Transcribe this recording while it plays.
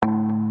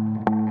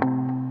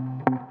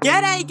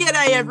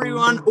G'day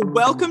everyone.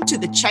 Welcome to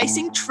the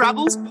Chasing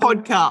Travels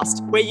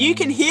podcast, where you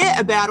can hear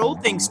about all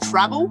things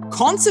travel,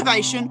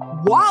 conservation,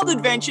 wild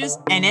adventures,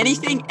 and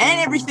anything and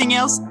everything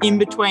else in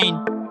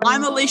between.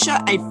 I'm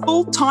Alicia, a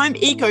full-time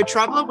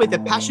eco-traveler with a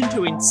passion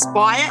to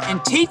inspire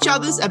and teach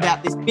others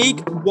about this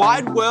big,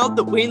 wide world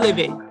that we live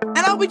in. And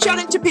I'll be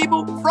chatting to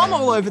people from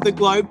all over the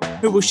globe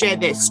who will share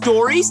their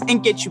stories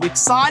and get you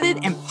excited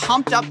and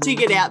pumped up to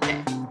get out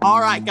there.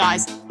 All right,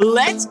 guys,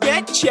 let's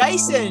get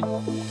chasing.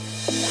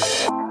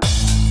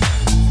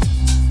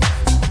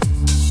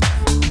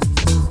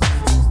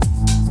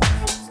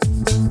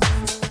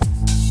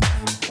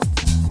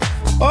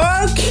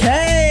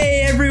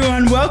 Okay,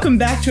 everyone, welcome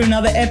back to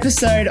another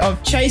episode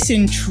of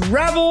Chasing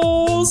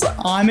Travels.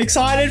 I'm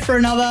excited for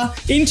another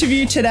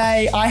interview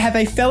today. I have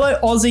a fellow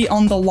Aussie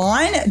on the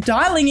line,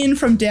 dialing in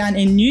from down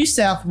in New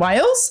South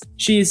Wales.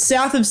 She is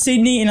south of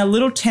Sydney in a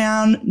little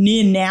town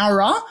near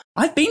Nowra.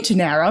 I've been to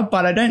Nowra,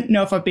 but I don't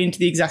know if I've been to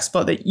the exact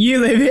spot that you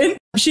live in.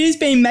 She's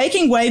been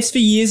making waves for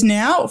years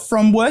now,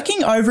 from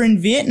working over in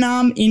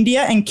Vietnam,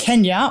 India, and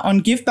Kenya on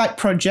give back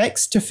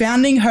projects to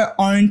founding her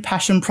own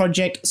passion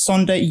project,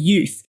 Sonder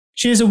Youth.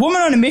 She is a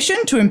woman on a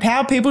mission to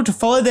empower people to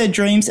follow their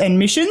dreams and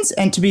missions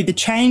and to be the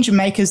change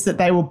makers that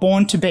they were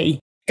born to be.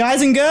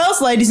 Guys and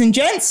girls, ladies and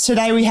gents,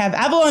 today we have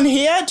Avalon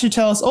here to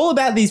tell us all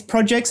about these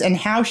projects and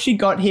how she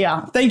got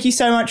here. Thank you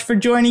so much for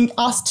joining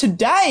us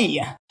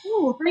today.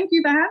 Oh, thank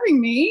you for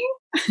having me.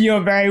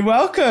 You're very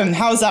welcome.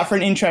 How was that for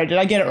an intro? Did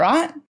I get it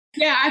right?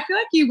 Yeah, I feel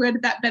like you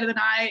worded that better than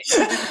I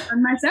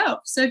done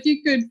myself. So if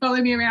you could follow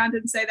me around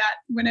and say that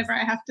whenever I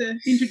have to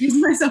introduce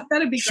myself,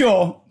 that'd be great.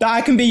 Sure.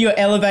 I can be your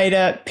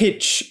elevator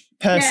pitch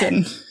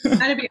person. Yeah,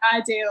 that'd be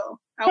ideal.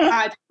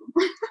 Ideal.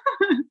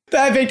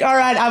 Perfect. All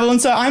right, Avalon.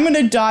 So I'm going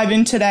to dive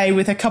in today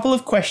with a couple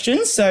of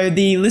questions so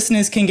the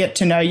listeners can get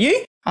to know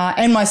you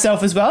and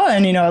myself as well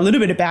and, a little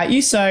bit about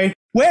you. So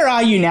where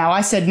are you now?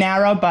 I said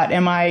Nowra, but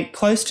am I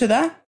close to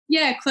that?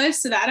 Yeah,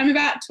 close to that. I'm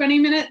about 20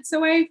 minutes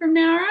away from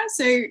Nowra,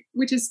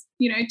 which is,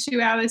 2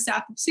 hours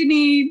south of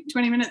Sydney,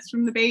 20 minutes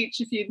from the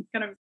beach. If you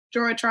kind of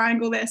draw a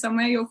triangle there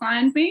somewhere, you'll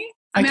find me.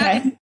 I'm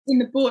out in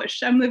the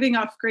bush. I'm living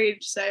off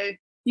grid, so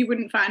you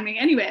wouldn't find me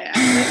anywhere.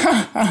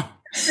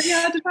 It's pretty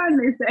hard to find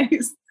these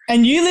days.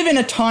 And you live in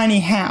a tiny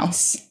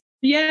house.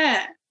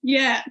 Yeah.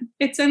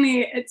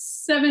 It's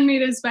 7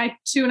 meters by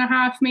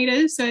 2.5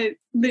 meters, so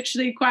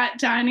literally quite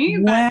tiny.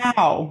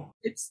 Wow.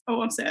 It's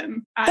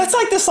awesome. That's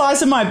like the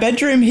size of my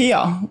bedroom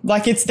here.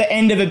 Like it's the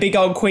end of a big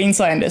old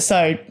Queenslander,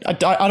 so I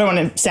don't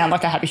want to sound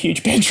like I have a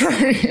huge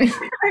bedroom.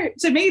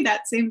 To me,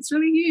 that seems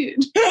really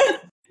huge.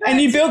 And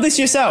you built this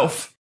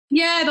yourself?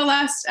 Yeah, the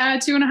last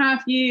 2.5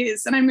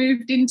 years, and I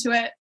moved into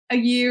it a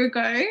year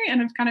ago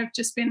and I've kind of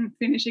just been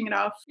finishing it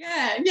off.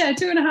 Yeah,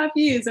 2.5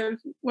 years of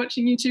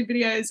watching YouTube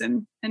videos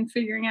and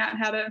figuring out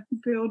how to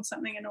build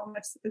something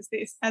enormous as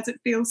this, as it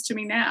feels to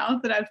me now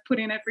that I've put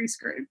in every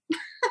screw.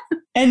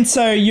 And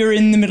so you're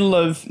in the middle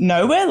of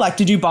nowhere? Like,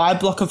 did you buy a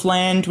block of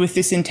land with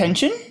this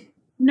intention?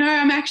 No,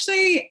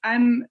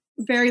 I'm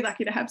very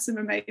lucky to have some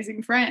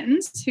amazing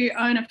friends who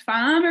own a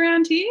farm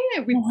around here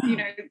with,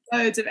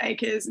 loads of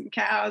acres and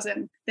cows,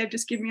 and they've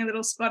just given me a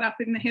little spot up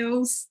in the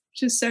hills,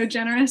 which is so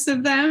generous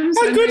of them.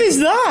 How good is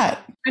that?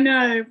 I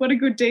know, what a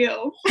good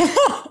deal.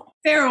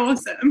 They're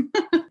awesome.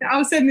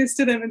 I'll send this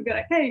to them and be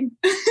like, hey,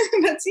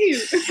 that's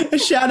you. A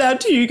shout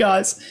out to you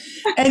guys.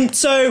 And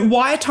so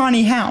why a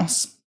tiny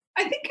house?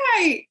 I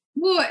think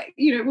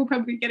we'll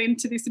probably get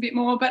into this a bit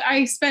more, but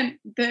I spent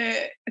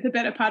the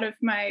better part of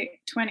my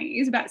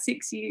 20s, about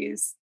 6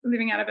 years,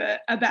 living out of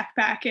a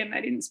backpack, and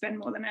I didn't spend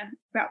more than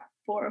about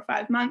 4 or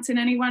 5 months in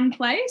any one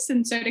place.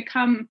 And so to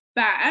come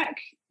back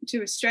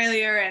to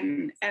Australia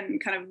and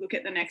kind of look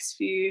at the next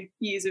few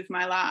years of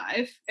my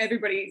life,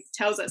 everybody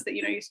tells us that,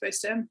 you're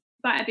supposed to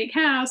buy a big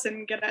house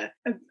and get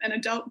an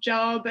adult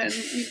job and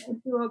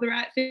do all the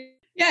right things.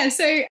 Yeah,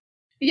 so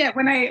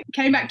when I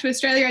came back to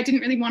Australia, I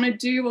didn't really want to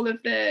do all of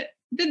the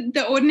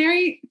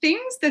ordinary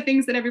things, the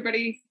things that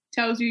everybody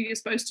tells you you're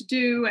supposed to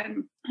do.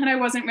 And I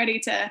wasn't ready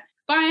to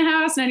buy a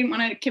house, and I didn't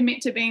want to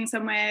commit to being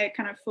somewhere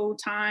kind of full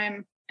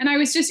time. And I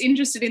was just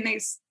interested in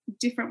these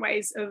different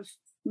ways of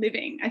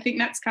living. I think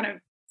that's kind of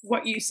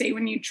what you see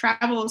when you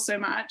travel so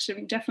much,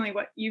 and definitely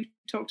what you've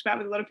talked about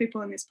with a lot of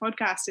people in this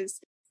podcast is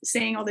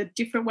seeing all the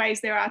different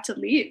ways there are to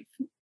live.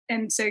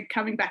 And so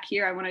coming back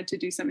here, I wanted to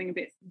do something a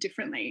bit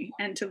differently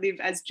and to live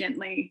as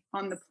gently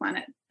on the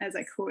planet as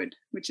I could,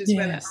 which is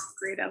where that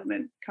off-grid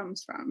element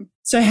comes from.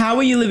 So how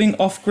are you living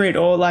off-grid,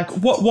 or like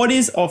what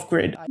is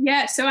off-grid?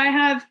 Yeah, so I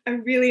have a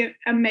really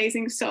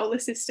amazing solar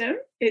system.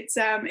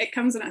 It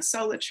comes on a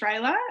solar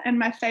trailer, and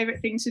my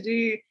favourite thing to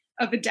do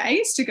of a day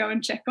is to go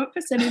and check what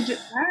percentage it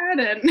had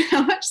and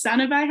how much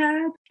sun have I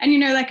had. And,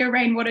 like a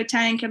rainwater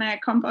tank and a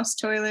compost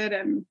toilet,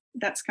 and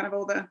that's kind of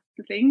all the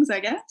things, I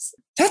guess.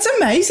 That's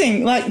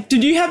amazing. Like,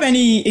 did you have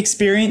any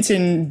experience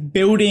in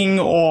building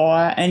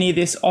or any of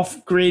this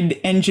off-grid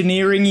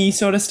engineering-y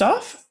sort of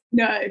stuff?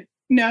 No.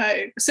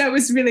 So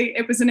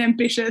it was an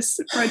ambitious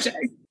project.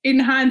 In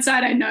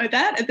hindsight, I know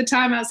that. At the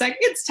time, I was like,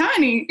 it's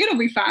tiny, it'll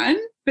be fine.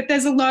 But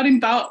there's a lot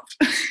involved,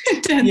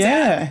 it turns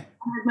out.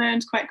 I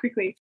learned quite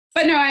quickly.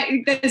 But no,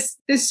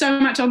 there's so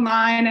much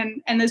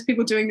online and there's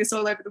people doing this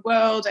all over the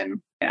world, and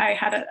I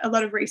had a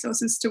lot of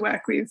resources to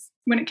work with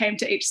when it came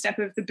to each step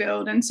of the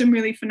build, and some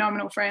really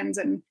phenomenal friends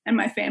and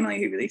my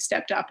family who really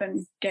stepped up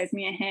and gave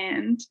me a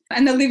hand.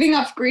 And the living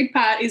off grid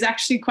part is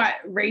actually quite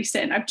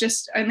recent. I've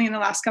just only in the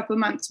last couple of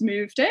months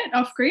moved it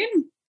off grid.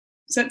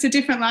 So it's a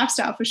different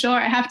lifestyle for sure.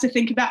 I have to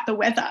think about the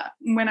weather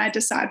when I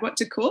decide what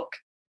to cook.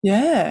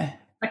 Yeah.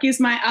 Like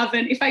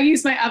if I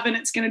use my oven,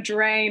 it's going to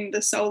drain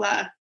the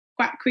solar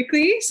quite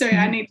quickly. So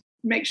I need to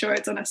make sure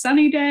it's on a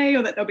sunny day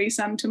or that there'll be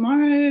sun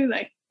tomorrow.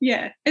 Like,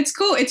 yeah, it's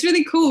cool. It's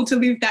really cool to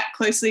live that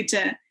closely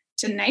to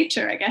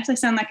nature, I guess. I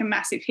sound like a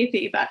massive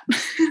hippie, but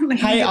like,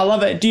 hey, I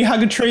love it. Do you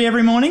hug a tree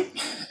every morning?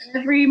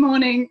 Every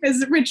morning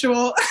is a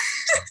ritual.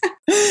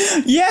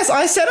 Yes,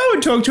 I said I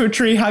would talk to a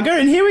tree hugger,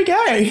 and here we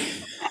go.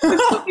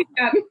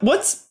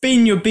 What's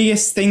been your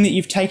biggest thing that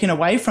you've taken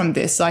away from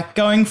this? Like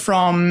going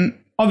from,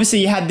 obviously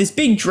you had this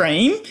big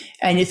dream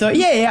and you thought,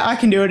 yeah, I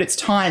can do it. It's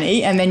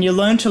tiny. And then you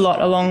learnt a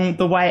lot along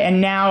the way.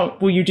 And now,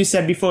 well, you just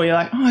said before, you're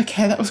like, oh,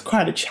 okay, that was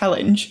quite a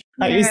challenge.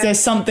 Like, is there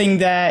something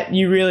that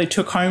you really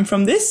took home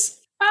from this?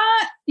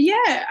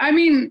 Yeah. I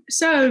mean,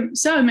 so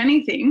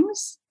many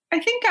things. I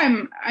think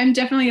I'm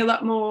definitely a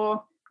lot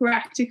more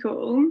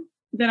practical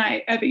than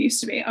I ever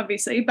used to be,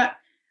 obviously, but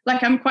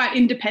like I'm quite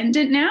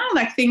independent now,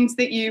 like things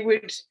that you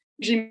would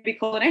usually be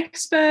called an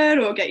expert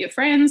or get your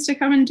friends to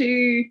come and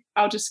do,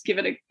 I'll just give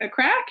it a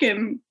crack,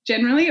 and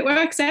generally it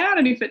works out.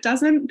 And if it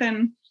doesn't,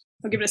 then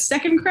I'll give it a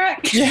second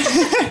crack. Yeah.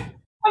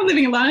 I'm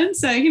living alone,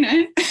 so, you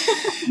know.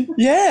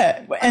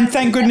 Yeah. And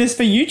thank goodness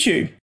for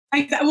YouTube.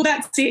 Well,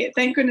 that's it.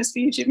 Thank goodness for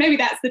YouTube. Maybe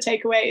that's the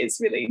takeaway is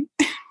really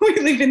we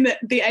live in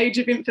the age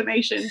of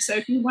information. So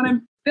if you want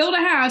to build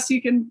a house,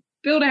 you can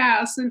build a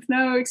house with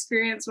no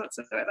experience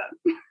whatsoever.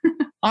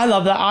 I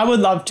love that. I would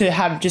love to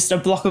have just a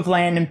block of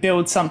land and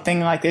build something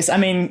like this. I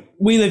mean,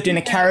 we lived in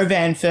a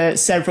caravan for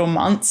several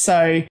months,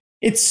 so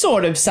it's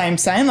sort of same.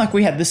 Like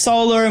we had the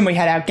solar and we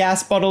had our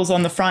gas bottles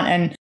on the front,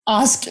 and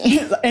ask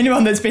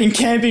anyone that's been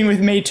camping with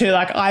me too,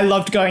 like I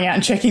loved going out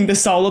and checking the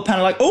solar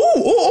panel, like,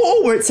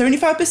 oh, we're at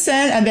 75%.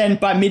 And then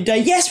by midday,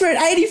 yes, we're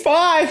at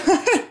 85.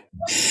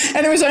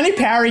 And it was only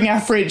powering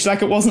our fridge.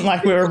 Like it wasn't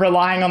like we were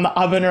relying on the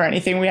oven or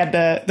anything. We had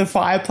the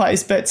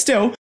fireplace, but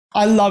still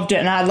I loved it.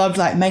 And I loved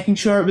like making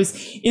sure it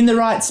was in the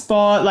right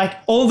spot, like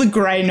all the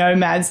grey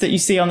nomads that you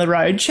see on the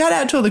road. Shout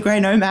out to all the grey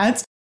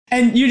nomads.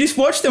 And you just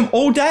watch them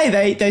all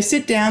day. They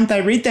sit down,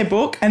 they read their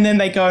book, and then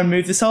they go and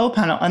move the solar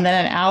panel. And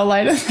then an hour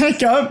later, they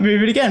go,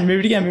 move it again.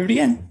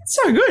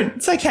 It's so good.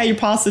 It's like how you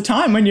pass the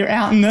time when you're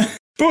out in the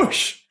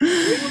bush.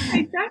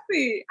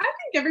 Exactly. I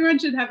think everyone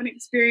should have an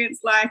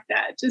experience like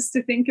that, just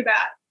to think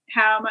about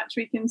how much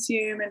we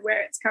consume and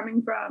where it's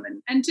coming from.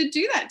 And to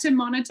do that, to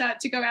monitor,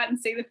 to go out and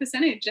see the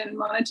percentage and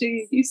monitor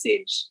your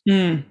usage.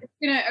 It's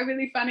been a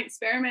really fun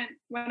experiment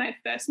when I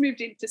first moved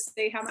in to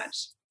see how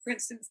much, for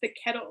instance, the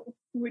kettle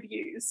would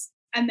use.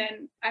 And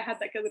then I had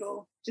like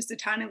just a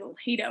tiny little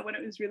heater when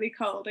it was really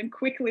cold, and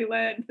quickly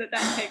learned that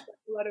takes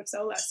a lot of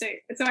solar. So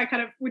I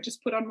kind of would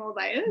just put on more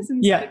layers.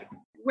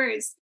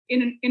 Whereas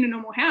in a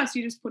normal house,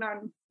 you just put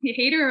on your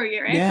heater or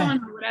your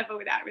aircon or whatever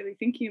without really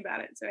thinking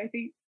about it. So I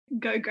think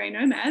go grey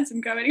nomads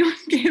and go anyone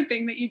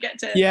camping that you get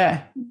to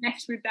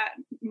connect with that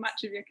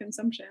much of your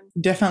consumption.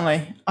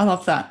 Definitely. I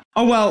love that.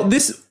 Oh, well,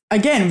 this,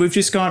 again, we've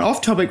just gone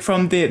off topic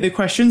from the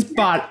questions,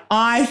 but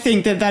I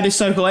think that is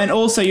so cool. And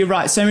also, you're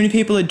right, so many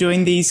people are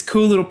doing these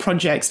cool little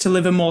projects to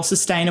live a more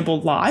sustainable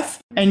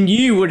life. And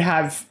you would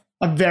have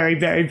a very,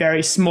 very,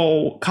 very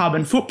small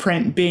carbon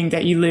footprint, being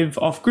that you live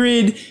off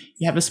grid,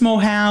 you have a small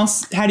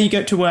house. How do you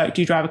get to work?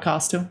 Do you drive a car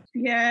still?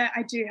 Yeah,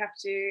 I do have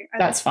to.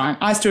 That's fine.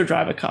 I still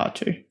drive a car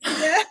too.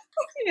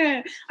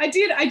 Yeah, I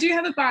do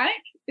have a bike.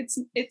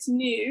 It's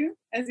new,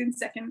 as in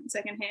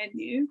secondhand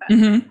new,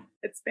 but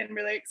it's been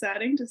really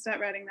exciting to start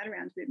riding that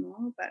around a bit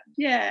more. But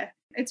yeah,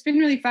 it's been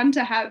really fun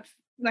to have,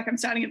 like, I'm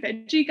starting a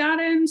veggie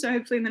garden, so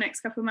hopefully in the next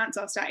couple of months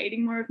I'll start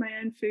eating more of my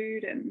own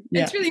food. And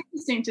it's really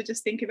interesting to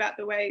just think about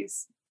the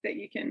ways that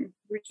you can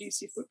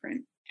reduce your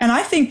footprint. And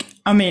I think,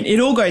 I mean, it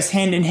all goes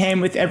hand in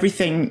hand with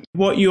everything,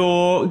 what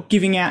you're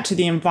giving out to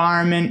the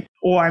environment,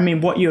 or I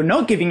mean, what you're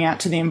not giving out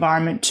to the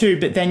environment too.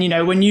 But then, you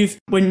know, when you've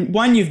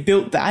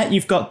built that,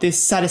 you've got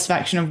this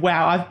satisfaction of,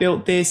 wow, I've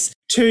built this.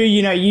 Two,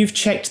 you know, you've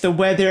checked the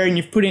weather and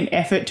you've put in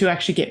effort to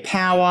actually get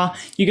power.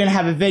 You're going to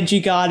have a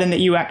veggie garden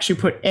that you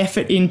actually put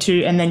effort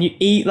into, and then you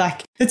eat.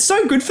 Like, it's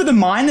so good for the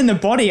mind and the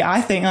body,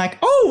 I think. Like,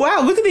 oh,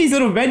 wow, look at these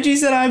little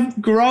veggies that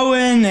I've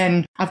grown,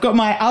 and I've got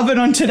my oven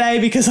on today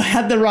because I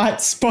had the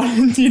right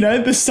spot, you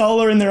know, the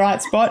solar in the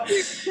right spot.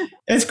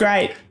 It's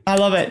great. I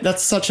love it.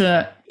 That's such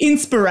an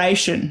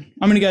inspiration.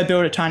 I'm going to go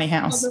build a tiny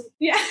house.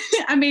 Yeah,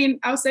 I mean,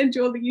 I'll send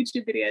you all the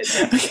YouTube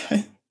videos.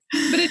 Okay.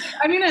 But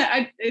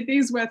it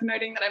is worth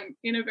noting that I'm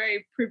in a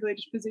very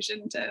privileged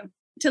position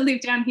to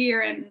live down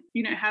here and,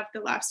 you know, have the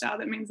lifestyle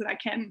that means that I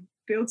can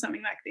build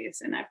something like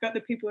this, and I've got the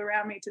people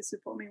around me to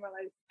support me while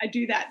I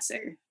do that. So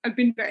I've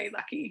been very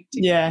lucky.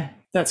 Yeah,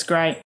 that's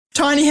great.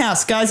 Tiny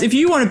house, guys. If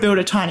you want to build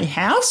a tiny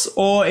house,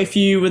 or if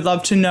you would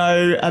love to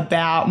know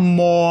about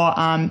more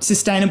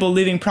sustainable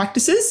living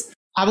practices,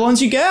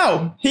 Avalon's your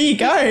girl. Here you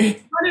go.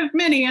 One of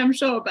many, I'm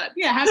sure, but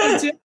yeah,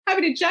 happy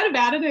to chat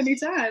about it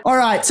anytime. All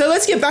right, so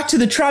let's get back to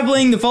the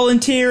traveling, the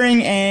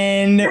volunteering,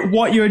 and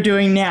what you're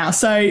doing now.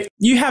 So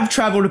you have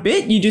traveled a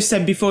bit. You just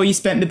said before you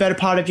spent the better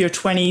part of your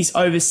 20s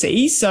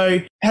overseas.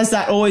 So has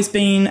that always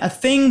been a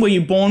thing? Were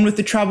you born with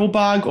the travel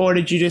bug, or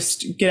did you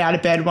just get out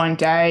of bed one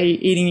day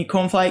eating your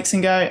cornflakes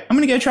and go, I'm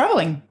going to go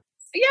traveling?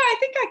 Yeah, I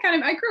think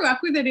I grew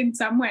up with it in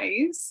some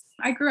ways.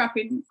 I grew up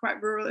in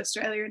quite rural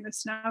Australia in the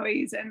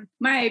Snowies, and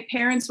my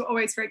parents were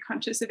always very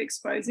conscious of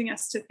exposing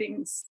us to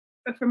things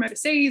from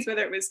overseas,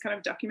 whether it was kind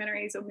of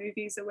documentaries or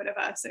movies or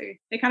whatever. So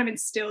they kind of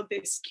instilled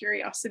this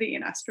curiosity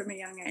in us from a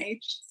young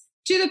age,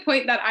 to the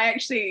point that I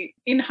actually,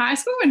 in high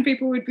school, when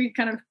people would be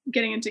kind of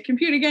getting into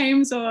computer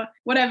games or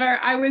whatever,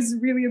 I was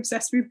really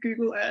obsessed with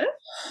Google Earth.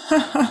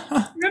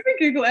 Remember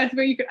Google Earth,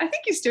 where you could, I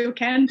think you still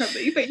can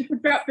probably, but you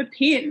could drop the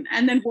pin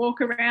and then walk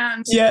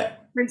around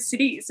different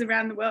cities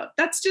around the world.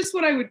 That's just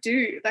what I would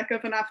do, like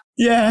of enough.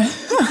 Yeah.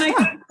 I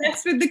got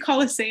obsessed with the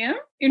Colosseum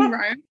in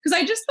Rome, because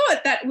I just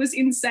thought that was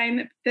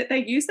insane that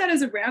they use that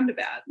as a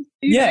roundabout.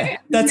 Yeah,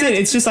 that's it.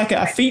 It's just like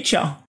a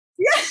feature.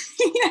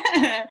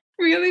 Yeah,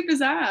 really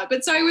bizarre.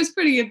 But so I was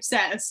pretty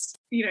obsessed,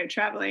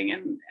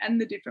 traveling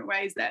and the different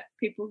ways that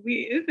people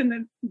live,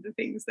 and the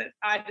things that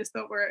I just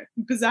thought were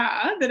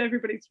bizarre that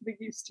everybody's really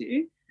used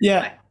to.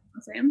 Yeah.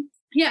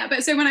 Yeah,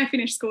 but so when I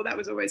finished school, that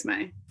was always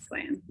my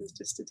plan, was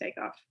just to take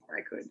off where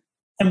I could.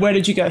 And where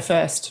did you go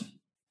first?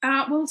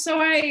 Well, so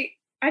I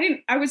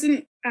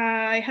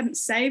hadn't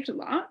saved a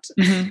lot.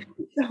 Mm-hmm.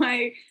 So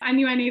I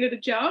knew I needed a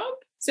job.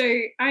 So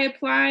I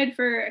applied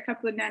for a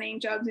couple of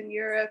nannying jobs in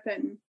Europe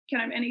and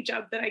kind of any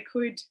job that I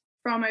could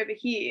from over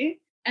here.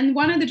 And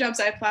one of the jobs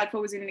I applied for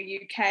was in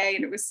the UK,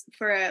 and it was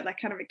for a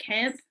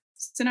camp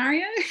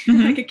scenario,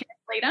 mm-hmm. like a camp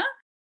leader.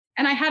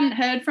 And I hadn't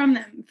heard from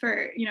them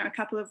for, a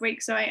couple of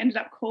weeks. So I ended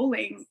up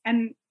calling.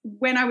 And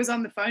when I was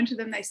on the phone to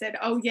them, they said,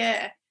 oh,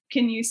 yeah,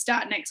 can you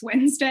start next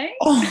Wednesday?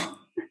 Oh.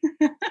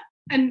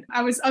 And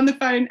I was on the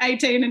phone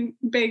 18 and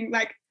being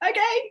like,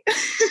 okay,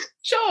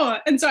 sure.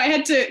 And so I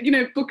had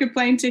to, book a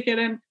plane ticket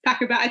and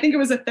pack a bag. I think it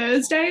was a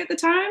Thursday at the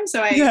time.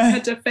 So I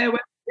had to farewell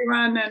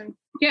everyone and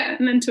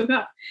then took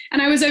off.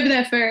 And I was over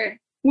there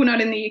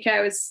not in the UK.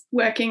 I was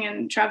working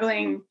and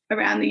traveling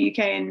around the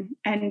UK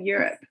and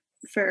Europe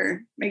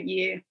for a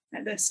year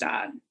at the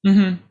start.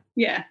 Mm-hmm.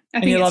 Yeah.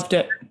 And you loved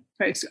it.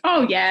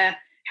 Oh, yeah.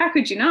 How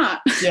could you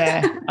not?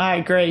 Yeah, I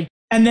agree.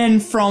 And then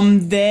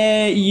from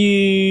there,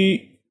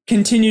 you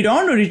continued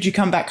on, or did you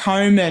come back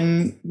home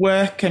and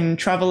work and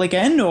travel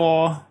again,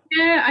 or?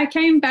 Yeah, I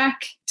came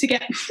back to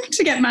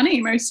get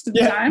money most of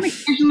the time.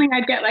 Occasionally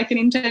I'd get like an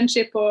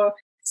internship or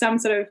some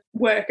sort of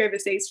work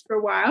overseas for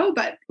a while,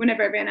 but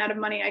whenever I ran out of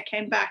money, I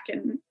came back,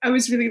 and I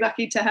was really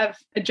lucky to have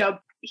a job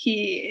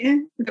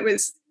here that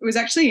was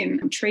actually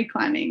in tree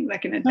climbing,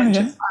 like an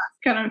adventure park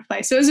kind of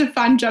place. So it was a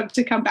fun job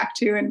to come back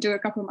to and do a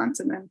couple of months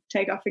and then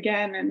take off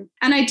again.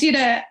 And I did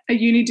a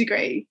uni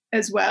degree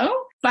as well,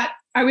 but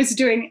I was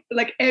doing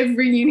like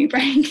every uni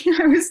break.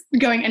 I was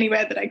going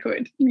anywhere that I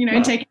could,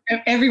 taking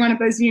every one of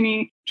those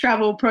uni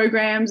travel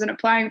programs and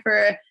applying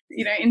for,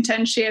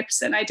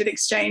 internships. And I did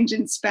exchange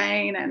in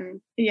Spain.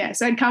 And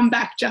so I'd come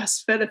back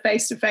just for the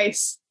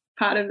face-to-face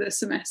part of the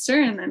semester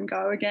and then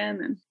go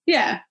again. And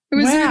it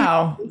was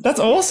wow, really, that's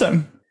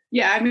awesome.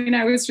 Yeah, I mean,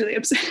 I was really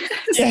obsessed.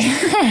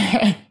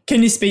 Yeah.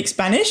 Can you speak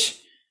Spanish?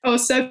 Oh,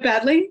 so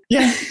badly.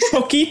 Yeah,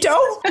 poquito.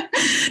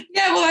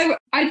 Yeah, well,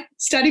 I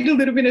studied a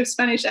little bit of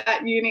Spanish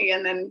at uni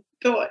and then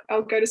thought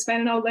I'll go to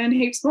Spain and I'll learn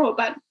heaps more.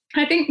 But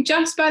I think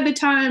just by the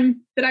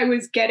time that I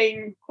was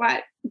getting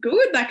quite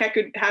good, like I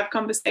could have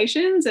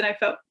conversations and I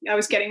felt I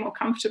was getting more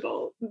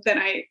comfortable, then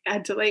I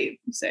had to leave.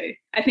 So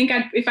I think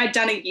if I'd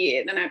done a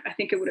year, then I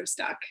think it would have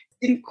stuck.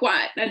 I didn't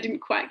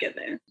quite get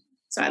there.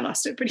 So I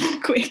lost it pretty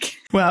quick.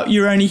 Well,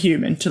 you're only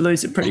human to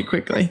lose it pretty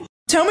quickly.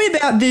 Tell me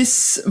about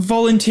this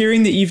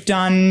volunteering that you've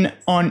done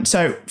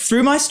so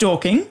through my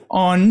stalking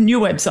on your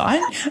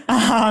website,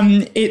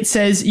 it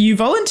says you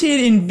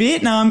volunteered in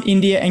Vietnam,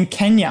 India and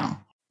Kenya.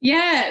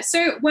 Yeah.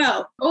 So,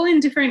 all in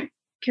different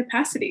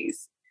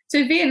capacities.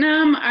 So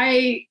Vietnam,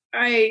 I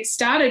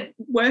started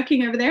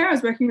working over there. I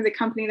was working with a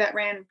company that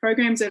ran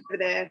programs over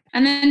there,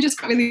 and then just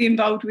got really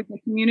involved with the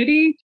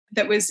community.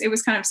 It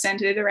was kind of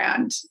centered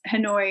around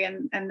Hanoi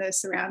and the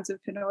surrounds of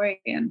Hanoi,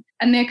 and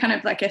they're kind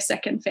of like a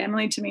second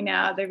family to me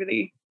now. They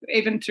really,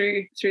 even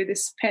through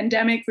this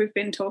pandemic, we've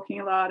been talking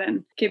a lot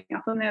and keeping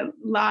up on their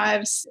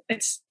lives.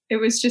 It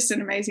was just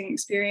an amazing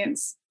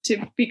experience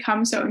to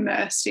become so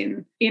immersed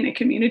in a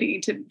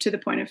community to the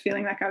point of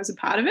feeling like I was a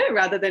part of it,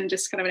 rather than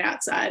just kind of an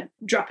outside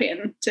drop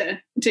in to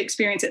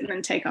experience it and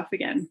then take off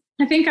again.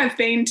 I think I've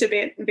been to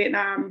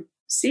Vietnam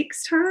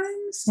 6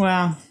 times.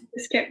 Wow.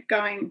 Just kept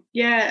going.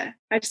 Yeah,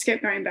 I just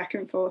kept going back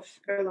and forth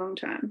for a long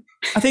time.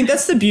 I think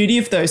that's the beauty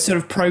of those sort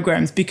of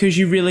programs, because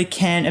you really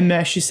can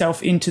immerse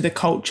yourself into the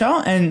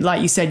culture. And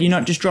like you said, you're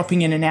not just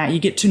dropping in and out. You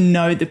get to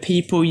know the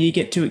people, you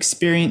get to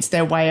experience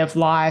their way of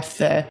life,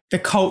 the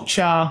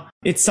culture.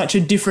 It's such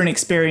a different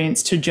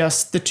experience to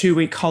just the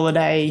 2-week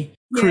holiday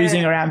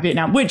cruising around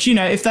Vietnam, which, you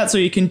know, if that's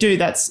all you can do,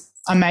 that's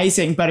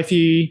amazing. But if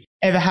you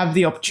ever have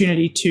the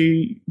opportunity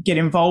to get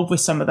involved with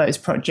some of those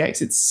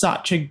projects, it's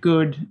such a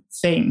good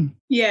thing.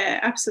 Yeah,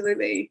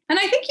 absolutely. And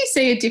I think you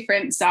see a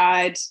different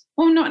side,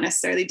 well, not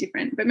necessarily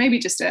different, but maybe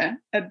just a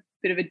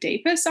bit of a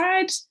deeper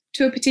side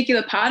to a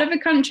particular part of a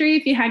country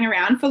if you hang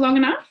around for long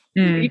enough.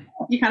 You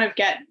kind of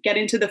get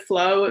into the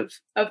flow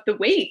of the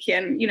week,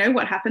 and, you know,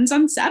 what happens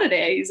on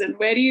Saturdays and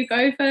where do you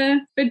go for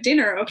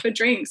dinner or for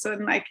drinks.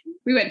 And like,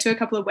 we went to a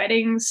couple of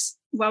weddings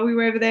while we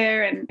were over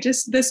there, and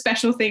just the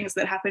special things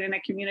that happen in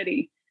a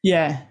community.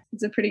 Yeah.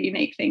 It's a pretty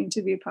unique thing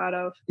to be a part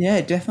of.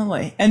 Yeah,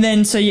 definitely. And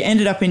then, so you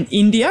ended up in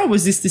India.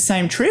 Was this the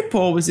same trip,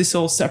 or was this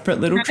all separate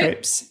little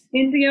trips?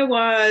 India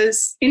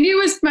was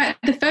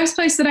the first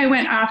place that I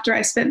went after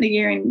I spent the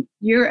year in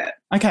Europe.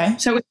 Okay.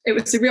 So it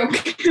was a real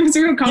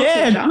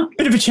culture shock.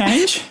 Bit of a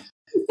change.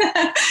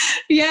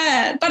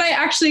 Yeah, but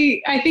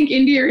I think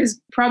India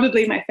is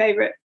probably my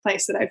favorite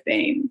place that I've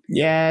been.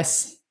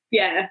 Yes.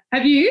 Yeah.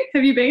 Have you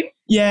been?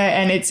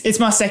 Yeah, and it's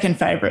my second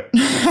favorite.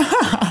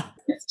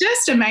 It's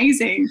just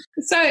amazing.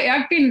 So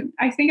I think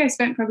I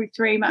spent probably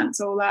 3 months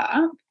all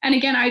up. And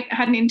again, I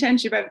had an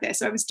internship over there.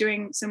 So I was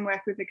doing some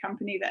work with a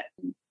company that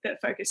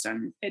focused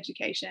on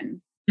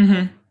education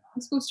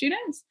school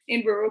students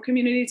in rural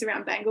communities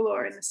around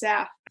Bangalore in the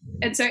south.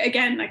 And so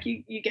again, like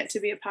you get to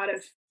be a part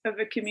of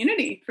a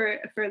community for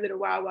a little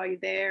while you're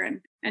there,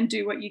 and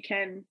do what you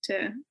can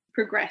to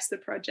progress the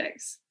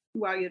projects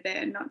while you're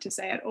there. Not to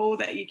say at all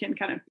that you can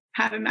kind of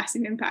have a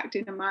massive impact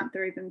in a month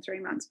or even 3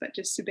 months, but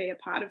just to be a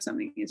part of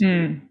something is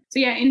cool. So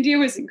yeah, India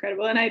was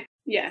incredible. And I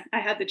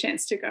had the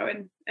chance to go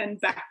and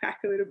backpack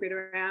a little bit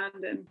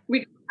around, and we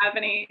didn't have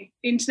any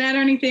internet or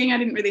anything. I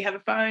didn't really have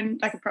a phone,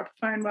 like a proper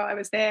phone, while I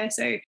was there.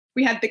 So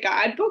we had the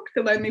guidebook,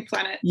 The Lonely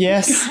Planet.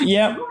 Yes,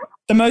 yep.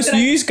 The most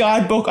used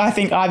guidebook I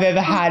think I've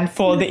ever had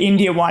for the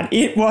India one.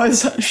 It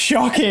was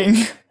shocking.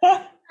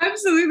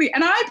 Absolutely.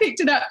 And I picked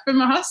it up from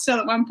a hostel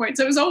at one point.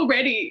 So it was all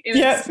ready. I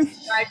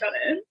got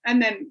it.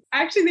 And then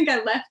I actually think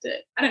I left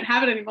it. I don't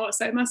have it anymore.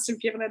 So I must have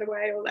given it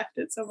away or left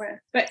it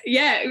somewhere. But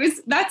yeah,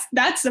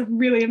 that's a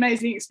really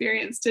amazing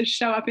experience to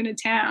show up in a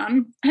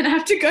town and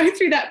have to go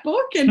through that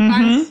book and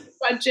find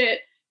budget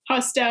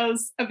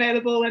hostels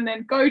available, and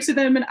then go to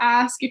them and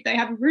ask if they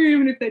have a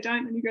room, and if they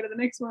don't, then you go to the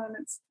next one.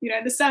 It's, you know,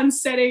 the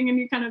sun's setting and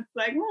you kind of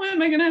like, well,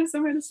 am I going to have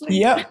somewhere to sleep?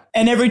 Yep.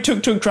 And every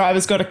tuk-tuk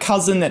driver's got a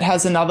cousin that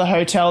has another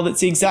hotel that's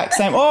the exact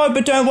same. Oh,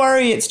 but don't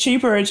worry, it's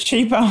cheaper.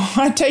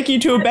 I take you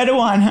to a better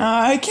one.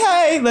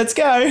 Okay, let's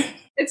go.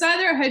 It's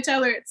either a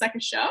hotel or it's like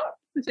a shop.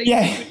 So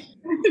yeah.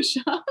 A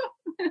shop.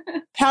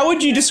 How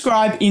would you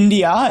describe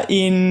India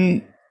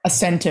in a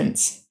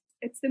sentence?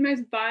 It's the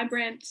most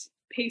vibrant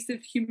piece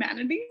of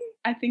humanity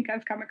I think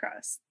I've come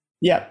across.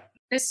 Yep.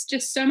 There's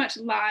just so much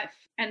life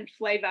and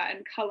flavour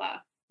and colour.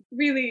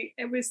 Really,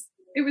 it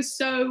was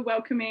so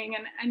welcoming,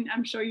 and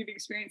I'm sure you've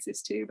experienced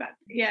this too. But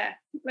yeah,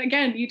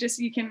 again, you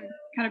can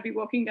kind of be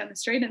walking down the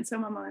street and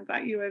someone will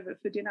invite you over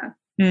for dinner.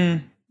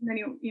 And then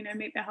you'll, you know,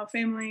 meet their whole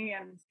family.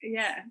 And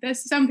yeah,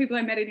 there's some people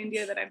I met in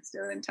India that I'm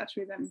still in touch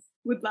with and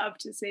would love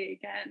to see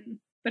again.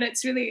 But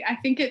it's really, I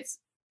think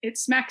it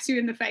smacks you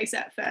in the face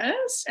at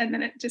first, and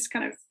then it just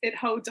kind of, it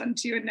holds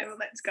onto you and never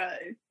lets go.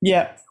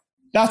 Yeah,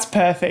 that's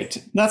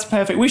perfect. That's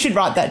perfect. We should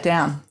write that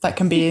down. That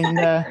can be in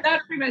that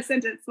would be my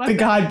sentence. The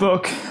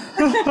guidebook.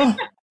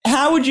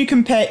 How would you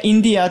compare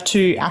India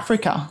to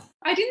Africa?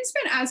 I didn't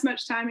spend as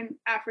much time in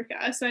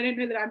Africa, so I don't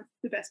know that I'm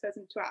the best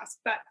person to ask.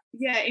 But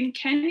yeah, in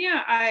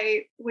Kenya,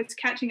 I was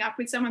catching up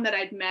with someone that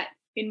I'd met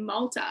in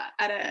Malta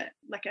at a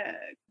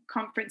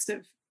conference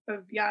of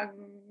young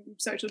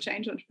social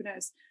change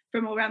entrepreneurs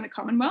from all around the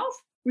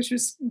Commonwealth, which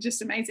was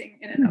just amazing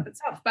in and of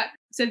itself. But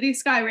so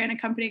this guy ran a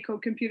company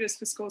called Computers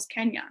for Schools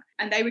Kenya,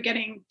 and they were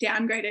getting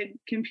downgraded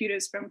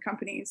computers from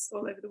companies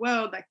all over the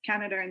world, like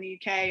Canada and the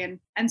UK,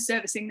 and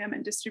servicing them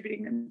and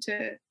distributing them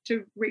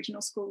to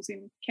regional schools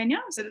in Kenya,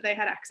 so that they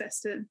had access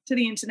to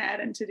the internet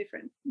and to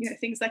different, you know,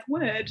 things like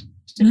Word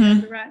to be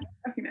able to write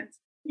documents.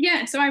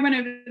 Yeah, so I went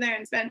over there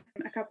and spent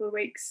a couple of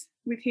weeks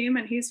with him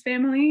and his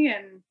family,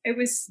 and it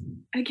was,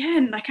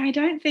 again, like I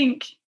don't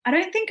think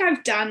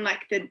I've done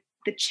like the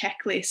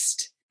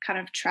checklist kind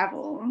of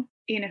travel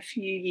in a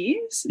few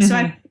years. So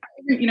I,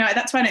 you know,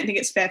 that's why I don't think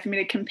it's fair for me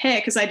to compare,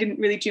 because I didn't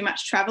really do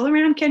much travel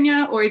around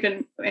Kenya or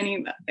even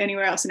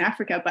anywhere else in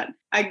Africa. But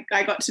I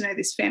got to know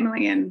this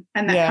family and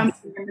that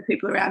company and the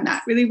people around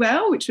that really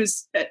well, which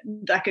was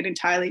like an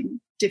entirely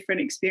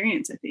different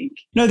experience, I think.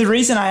 No, the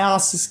reason I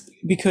asked is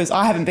because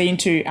I haven't been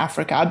to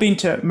Africa. I've been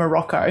to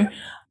Morocco.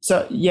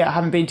 So yeah, I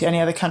haven't been to any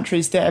other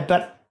countries there.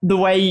 But the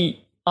way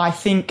I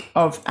think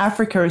of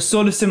Africa is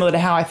sort of similar to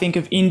how I think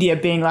of India,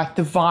 being like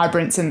the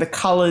vibrance and the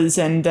colours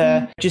and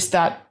just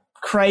that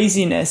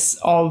craziness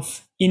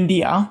of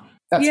India.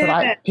 That's what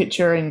I Yeah.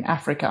 picture in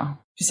Africa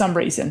for some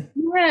reason.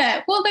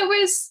 Yeah. Well, there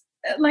was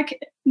like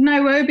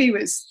Nairobi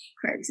was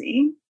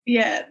crazy.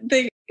 Yeah.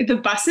 The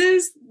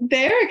buses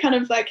there are kind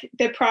of like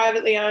they're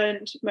privately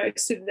owned,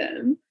 most of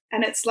them.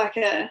 And it's like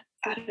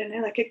I don't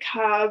know, like a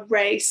car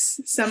race.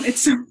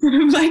 It's sort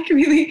of like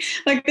really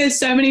like there's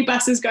so many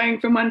buses going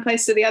from one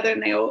place to the other,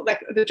 and they all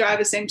like the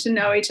drivers seem to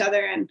know each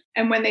other.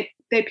 And when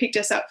they picked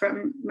us up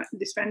from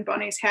this friend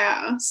Bonnie's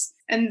house,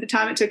 and the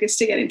time it took us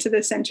to get into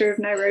the center of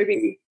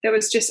Nairobi, there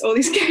was just all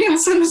this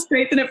chaos on the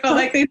streets, and it felt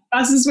like these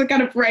buses were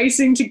kind of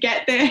racing to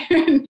get there.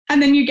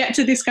 And then you get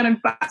to this kind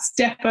of bus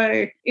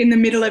depot in the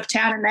middle of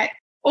town, and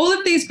all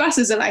of these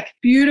buses are like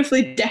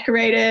beautifully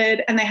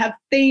decorated and they have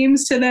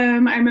themes to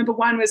them. I remember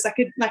one was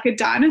like a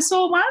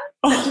dinosaur one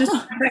that just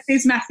had like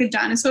these massive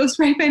dinosaurs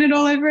spray painted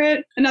all over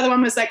it. Another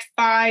one was like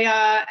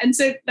fire. And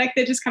so like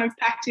they're just kind of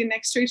packed in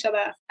next to each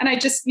other. And I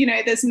just,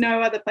 there's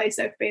no other place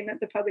I've been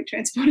that the public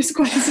transport is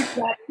quite as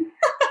exciting.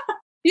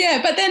 Yeah,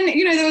 but then,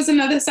 there was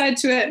another side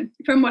to it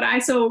from what I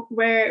saw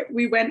where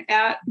we went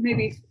out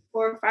maybe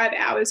 4 or 5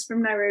 hours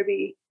from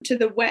Nairobi to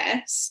the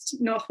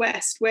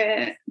northwest,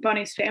 where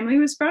Bonnie's family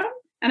was from.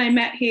 And I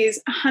met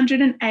his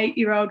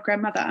 108-year-old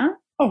grandmother.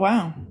 Oh,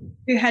 wow.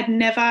 Who had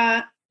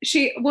never,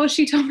 she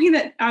told me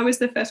that I was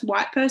the first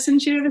white person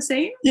she'd ever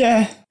seen.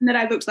 Yeah. And that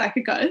I looked like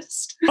a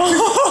ghost.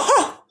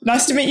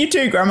 Nice to meet you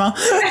too, Grandma.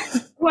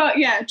 Well,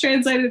 yeah,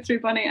 translated through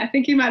Bonnie. I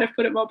think he might have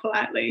put it more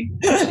politely.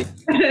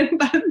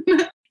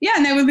 But, yeah,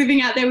 and they were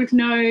living out there with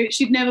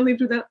she'd never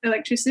lived with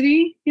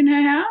electricity in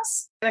her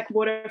house, like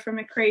water from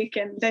a creek,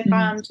 and they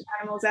farmed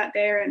animals out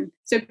there. And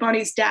so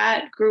Bonnie's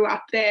dad grew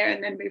up there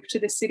and then moved to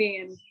the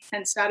city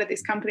and started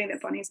this company that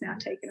Bonnie's now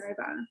taken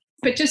over.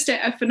 But just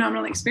a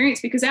phenomenal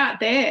experience, because out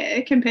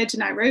there compared to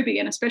Nairobi,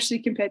 and especially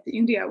compared to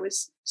India,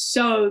 was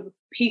so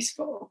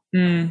peaceful,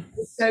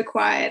 so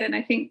quiet. And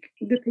I think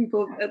the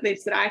people, at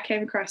least that I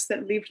came across,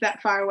 that lived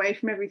that far away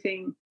from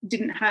everything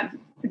didn't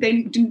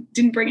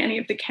bring any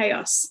of the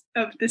chaos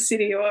of the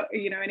city or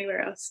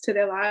anywhere else to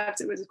their lives.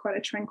 It was quite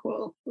a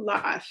tranquil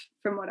life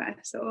from what I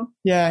saw.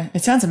 Yeah,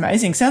 it sounds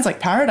amazing. Sounds like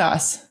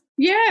paradise.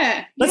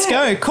 Yeah. Let's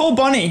go. Call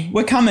Bonnie.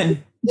 We're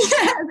coming.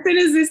 Yeah, as soon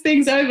as this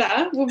thing's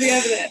over, we'll be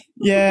over there.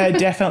 Yeah,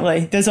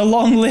 definitely. There's a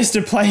long list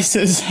of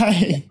places,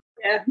 hey?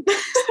 Yeah,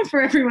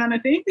 for everyone, I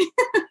think.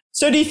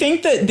 So do you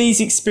think that these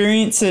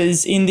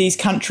experiences in these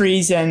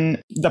countries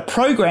and the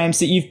programs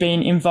that you've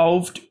been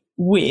involved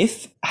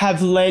with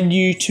have led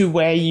you to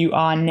where you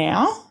are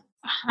now?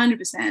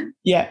 100%.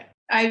 Yeah.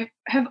 I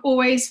have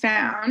always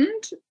found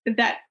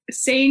that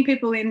seeing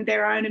people in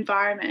their own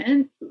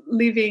environment,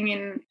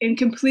 living in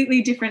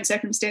completely different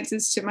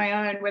circumstances to my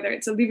own, whether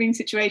it's a living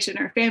situation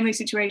or a family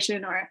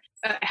situation or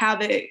how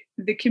the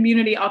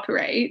community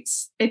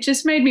operates, it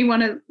just made me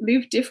want to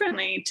live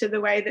differently to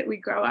the way that we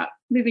grow up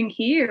living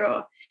here,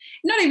 or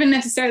not even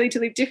necessarily to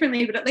live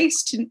differently, but at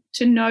least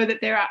to know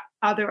that there are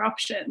other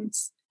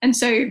options. And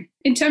so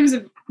in terms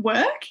of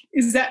work,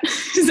 is that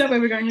where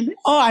we're going with this?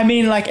 Oh, I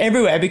mean like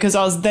everywhere, because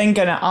I was then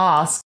going to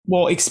ask,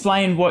 well,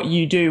 explain what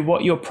you do,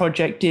 what your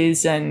project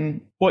is and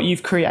what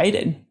you've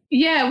created.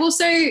 Yeah, well,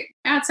 so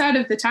outside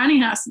of the tiny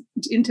house,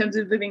 in terms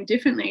of living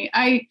differently,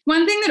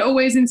 one thing that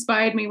always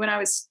inspired me when I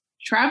was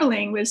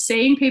traveling was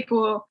seeing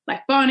people like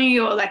Bonnie,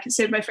 or like I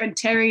said, my friend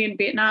Terry in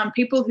Vietnam,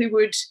 people who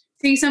would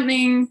see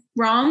something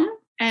wrong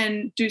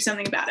and do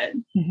something about it.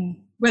 Mm-hmm.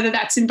 Whether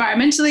that's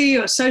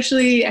environmentally or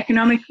socially,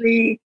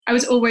 economically, I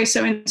was always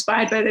so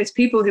inspired by those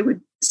people who would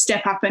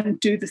step up and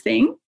do the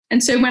thing.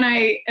 And so when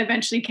I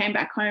eventually came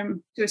back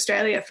home to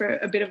Australia for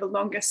a bit of a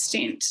longer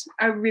stint,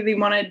 I really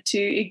wanted to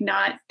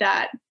ignite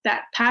that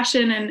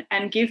passion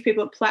and give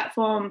people a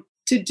platform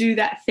to do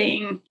that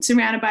thing,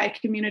 surrounded by a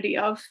community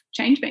of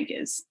change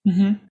makers.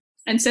 Mm-hmm.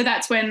 And so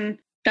that's kind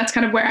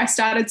of where I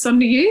started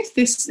Sonder Youth.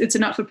 It's a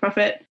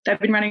not-for-profit that I've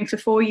been running for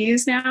 4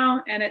 years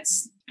now, and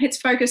it's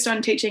focused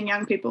on teaching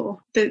young people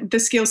the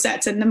skill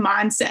sets and the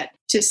mindset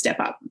to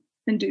step up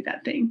and do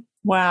that thing.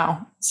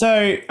 Wow.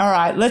 So, all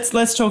right,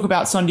 let's talk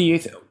about Sonder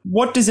Youth.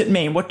 What does it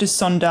mean? What does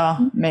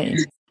Sonder mean?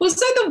 Well,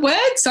 so the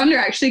word Sonder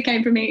actually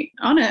came from me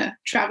on a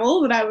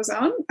travel that I was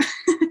on.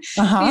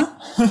 Uh-huh.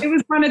 It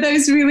was one of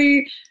those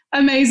really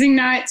amazing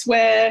nights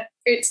where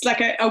it's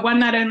like a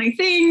one-night only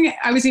thing.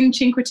 I was in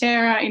Cinque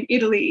Terre in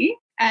Italy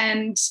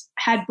and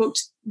had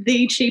booked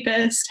the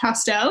cheapest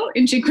hostel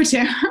in Cinque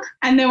Terre,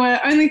 and there were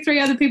only 3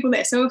 other people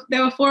there. So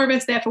there were 4 of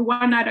us there for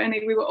one night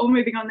only. We were all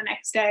moving on the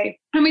next day.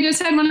 And we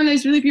just had one of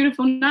those really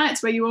beautiful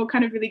nights where you all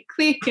kind of really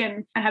click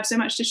and have so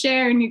much to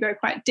share, and you go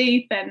quite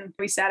deep. And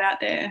we sat out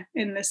there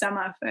in the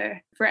summer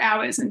for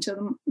hours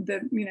until the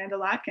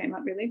light came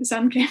up, really, the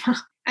sun came up.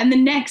 And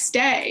the next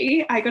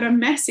day I got a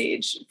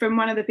message from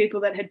one of the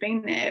people that had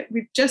been there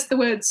with just the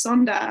word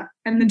Sonder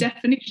and the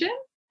definition.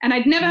 And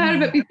I'd never heard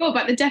of it before,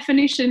 but the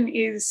definition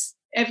is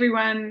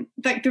everyone,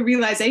 like the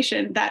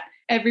realization that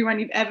everyone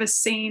you've ever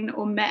seen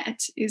or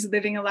met is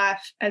living a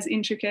life as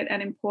intricate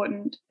and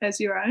important as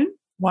your own.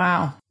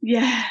 Wow.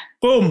 Yeah.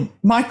 Boom.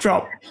 Mic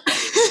drop.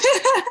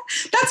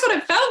 That's what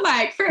it felt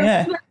like.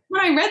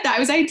 when I read that, I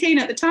was 18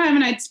 at the time,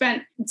 and I'd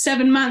spent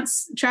 7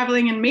 months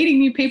traveling and meeting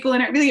new people,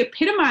 and it really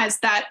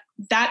epitomized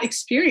that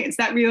experience,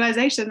 that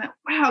realization that,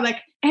 wow, like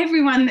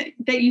everyone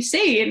that you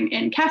see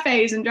in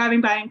cafes and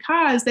driving by in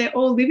cars, they're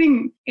all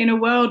living in a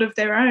world of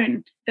their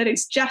own that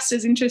is just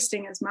as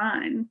interesting as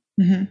mine.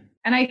 Mm-hmm.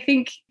 And I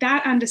think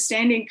that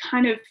understanding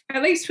kind of,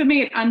 at least for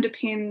me, it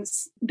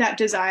underpins that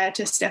desire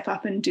to step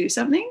up and do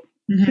something,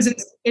 because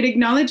it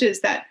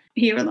acknowledges that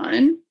here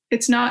alone,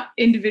 it's not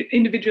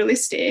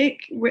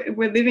individualistic.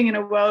 We're living in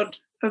a world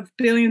of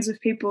billions of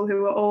people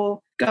who are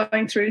all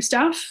going through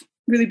stuff,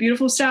 really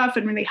beautiful stuff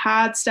and really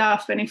hard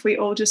stuff. And if we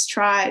all just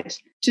tried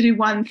to do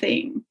one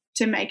thing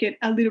to make it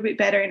a little bit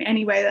better in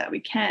any way that we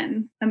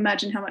can,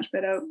 imagine how much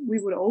better we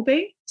would all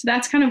be. So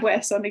that's kind of where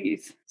Sonder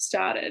Youth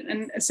started,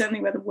 and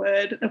certainly where the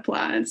word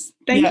applies.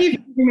 Thank you for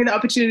giving me the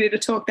opportunity to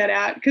talk that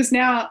out, because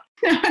now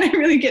I don't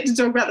really get to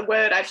talk about the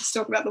word. I just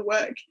talk about the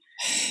work.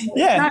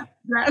 Yeah.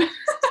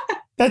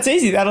 That's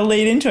easy. That'll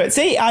lead into it.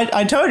 See,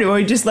 I told you,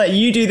 we just let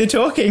you do the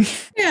talking.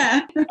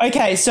 Yeah.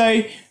 Okay,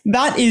 so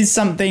that is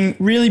something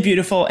really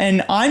beautiful.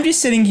 And I'm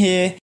just sitting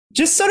here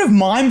just sort of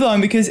mind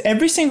blown, because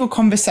every single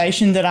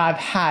conversation that I've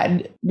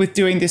had with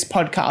doing this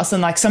podcast,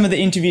 and like some of the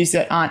interviews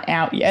that aren't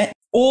out yet,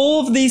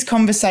 all of these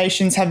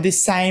conversations have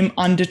this same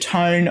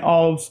undertone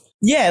of,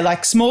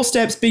 like small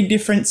steps, big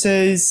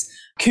differences,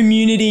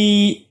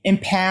 community,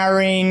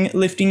 empowering,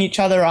 lifting each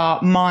other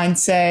up,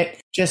 mindset,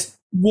 just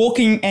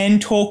walking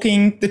and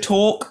talking the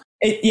talk.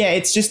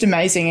 It's just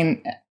amazing.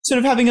 And sort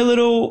of having a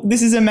little,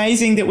 this is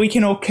amazing that we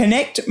can all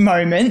connect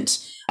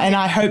moment. And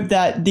I hope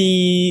that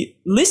the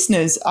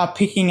listeners are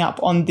picking up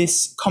on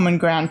this common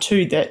ground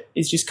too, that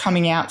is just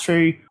coming out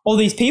through all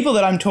these people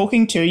that I'm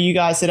talking to, you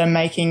guys that are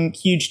making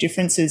huge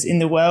differences in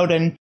the world,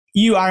 and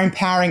you are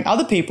empowering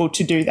other people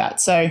to do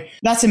that. So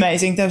that's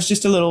amazing. That was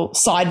just a little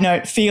side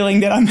note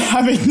feeling that I'm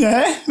having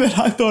there that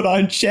I thought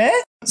I'd share.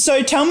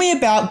 So tell me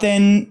about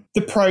then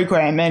the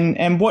program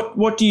and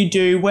what do you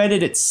do? Where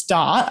did it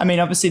start? I mean,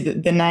 obviously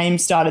the name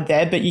started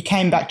there, but you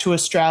came back to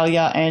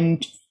Australia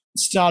and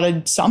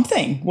started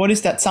something. What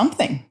is that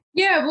something?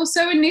 Yeah, well,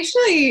 so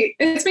initially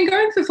it's been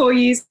going for 4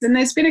 years, and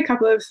there's been a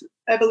couple of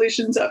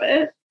evolutions of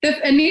it.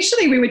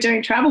 Initially we were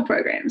doing travel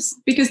programs,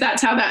 because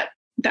that's how that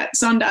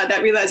Sonder,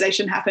 that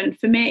realization happened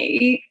for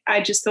me. I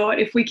just thought,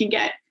 if we can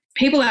get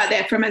people out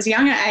there from as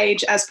young an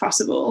age as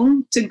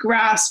possible to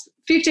grasp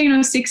 15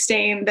 or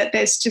 16 that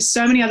there's just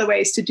so many other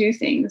ways to do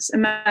things,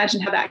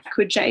 imagine how that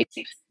could shape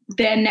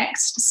their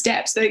next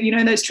steps,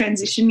 those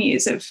transition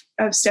years of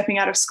stepping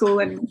out of school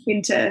and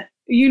into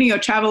uni or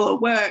travel or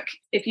work.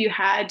 If you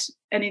had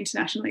an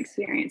international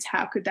experience,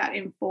 how could that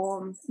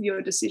inform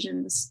your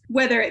decisions,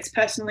 whether it's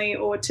personally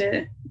or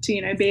to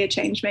be a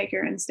change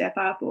maker and step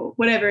up or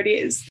whatever it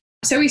is.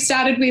 So we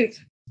started with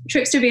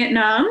trips to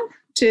Vietnam,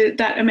 to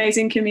that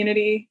amazing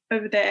community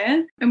over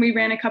there, and we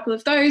ran a couple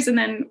of those. And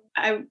then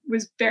I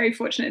was very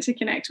fortunate to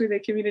connect with a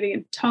community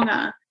in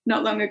Tonga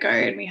not long ago,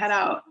 and we had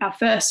our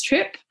first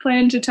trip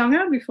planned to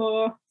Tonga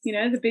before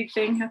the big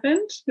thing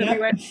happened that we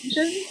won't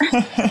mention.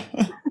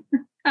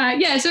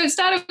 So it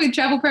started with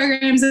travel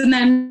programs, and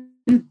then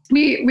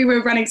we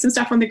were running some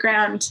stuff on the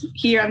ground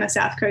here on the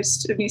south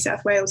coast of New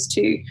South Wales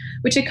too,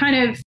 which are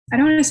kind of, I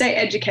don't want to say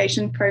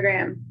education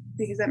program,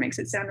 because that makes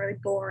it sound really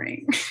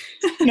boring.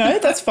 No,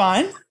 that's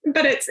fine.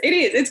 But it's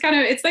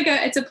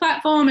a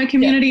platform, a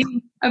community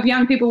of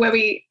young people where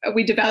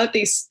we develop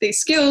these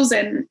skills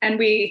and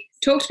we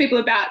talk to people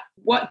about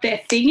what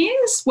their thing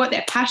is, what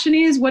their passion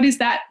is, what is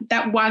that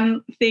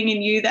one thing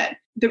in you that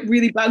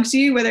really bugs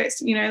you, whether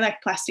it's,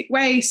 like plastic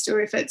waste,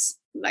 or if it's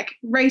like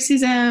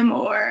racism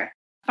or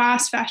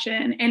fast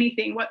fashion,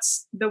 anything.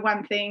 What's the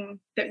one thing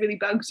that really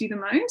bugs you the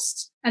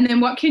most? And then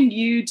what can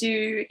you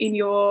do in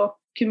your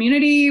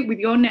community with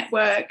your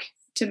network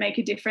to make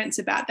a difference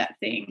about that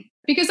thing?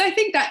 Because I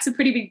think that's a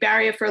pretty big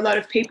barrier for a lot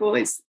of people,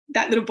 is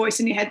that little voice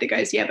in your head that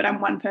goes, yeah, but I'm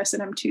one person,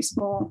 I'm too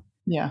small.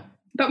 Yeah.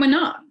 But we're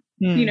not.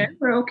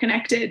 We're all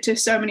connected to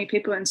so many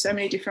people in so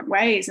many different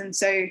ways. And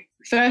so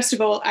first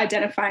of all,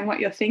 identifying what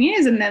your thing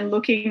is, and then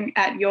looking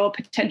at your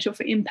potential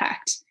for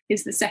impact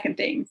is the second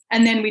thing.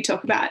 And then we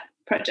talk about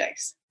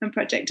projects and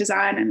project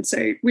design. And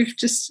so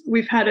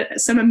we've had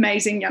some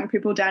amazing young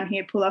people down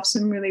here pull off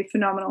some really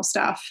phenomenal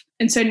stuff.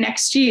 And so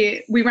next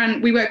year we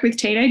work with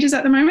teenagers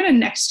at the moment, and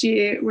next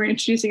year we're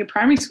introducing a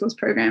primary schools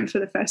program for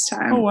the first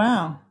time. Oh,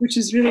 wow. Which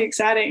is really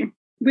exciting.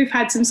 We've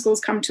had some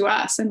schools come to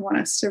us and want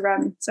us to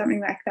run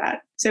something like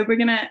that. So we're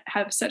going to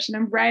have such an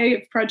array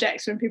of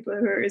projects from people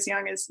who are as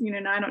young as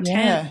 9 or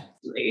 10,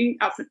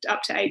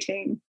 up to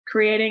 18,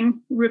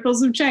 creating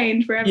ripples of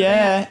change for everyone.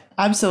 Yeah,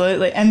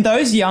 absolutely. And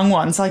those young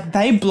ones, like,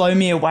 they blow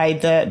me away,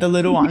 the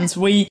little ones.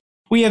 We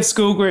have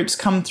school groups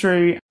come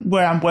through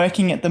where I'm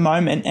working at the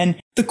moment, and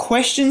the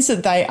questions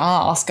that they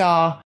ask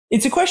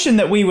it's a question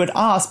that we would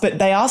ask, but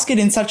they ask it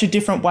in such a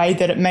different way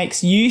that it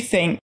makes you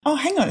think, oh,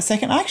 hang on a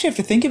second, I actually have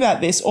to think about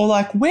this. Or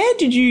like, where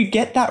did you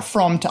get that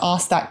from to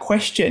ask that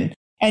question?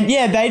 And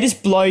they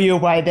just blow you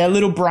away. They're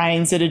little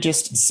brains that are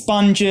just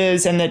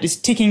sponges, and they're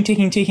just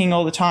ticking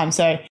all the time.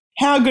 So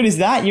How good is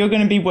that? You're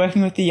going to be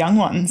working with the young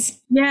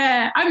ones.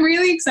 Yeah, I'm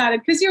really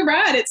excited because you're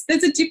right.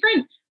 There's a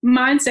different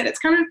mindset. It's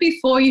kind of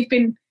before you've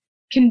been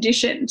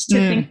conditioned to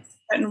think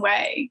a certain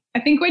way. I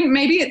think when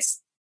maybe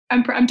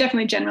I'm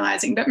definitely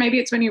generalizing, but maybe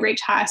it's when you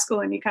reach high school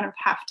and you kind of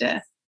have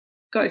to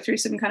go through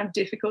some kind of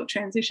difficult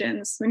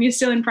transitions. When you're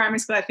still in primary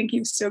school, I think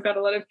you've still got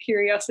a lot of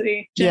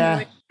curiosity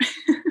generally.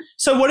 Yeah.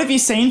 So what have you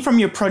seen from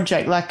your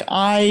project?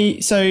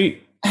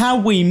 How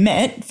we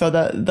met, for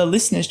the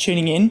listeners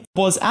tuning in,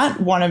 was at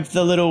one of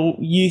the little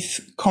youth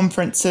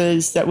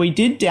conferences that we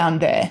did down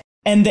there.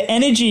 And the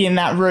energy in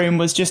that room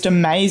was just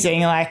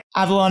amazing. Like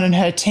Avalon and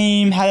her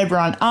team had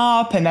everyone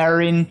up and they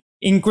were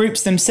in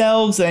groups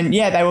themselves. And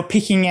yeah, they were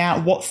picking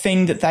out what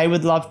thing that they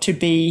would love to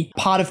be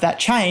part of that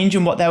change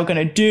and what they were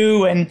going to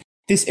do. And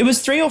it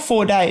was 3 or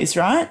 4 days,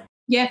 right?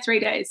 Yeah, 3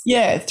 days.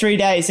 Yeah, 3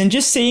 days. And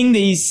just seeing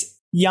these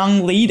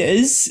young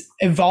leaders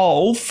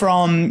evolve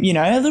from,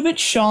 a little bit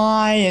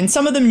shy, and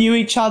some of them knew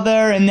each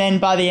other. And then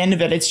by the end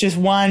of it, it's just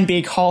one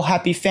big whole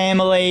happy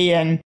family.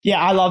 And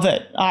yeah, I love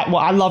it.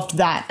 I loved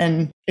that.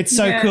 And it's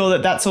so cool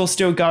that that's all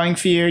still going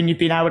for you and you've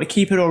been able to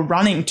keep it all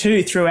running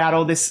too throughout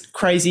all this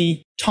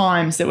crazy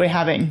times that we're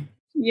having.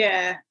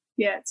 Yeah.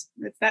 Yeah,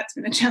 that's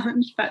been a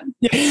challenge, but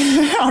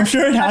yeah, I'm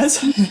sure it has.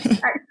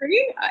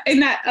 Actually, in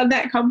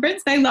that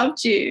conference, they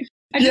loved you.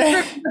 I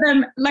just remember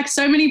them, like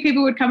so many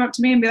people would come up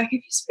to me and be like, "Have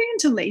you spoken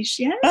to Leash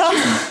yet?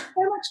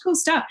 So much cool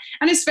stuff."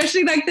 And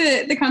especially like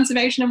the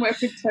conservation and work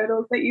with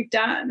turtles that you've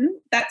done.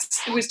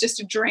 It was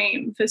just a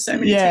dream for so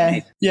many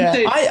teenagers. Yeah,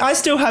 I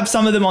still have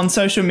some of them on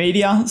social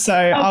media, so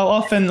I'll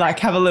often like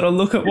have a little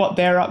look at what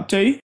they're up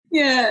to.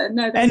 Yeah,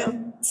 no,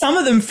 and some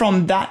of them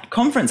from that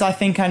conference, I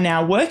think, are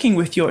now working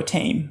with your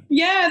team.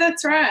 Yeah,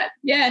 that's right.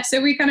 Yeah, so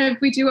we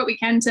do what we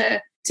can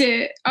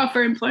to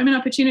offer employment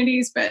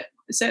opportunities, but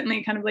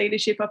certainly kind of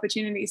leadership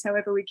opportunities,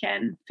 however we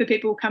can, for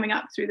people coming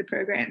up through the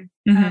program.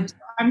 Mm-hmm.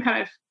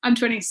 So I'm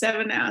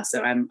 27 now,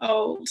 so I'm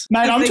old.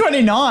 Mate, I'm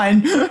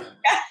 29. Oh,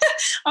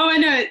 I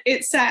know.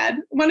 It's sad.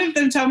 One of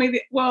them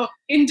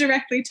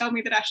indirectly told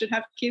me that I should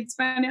have kids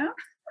by now.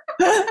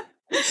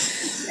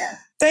 Yeah.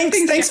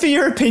 Thanks for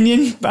your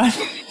opinion, but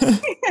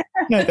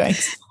no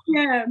thanks.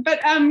 Yeah,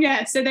 but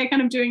so they're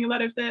kind of doing a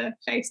lot of the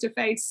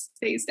face-to-face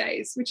these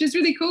days, which is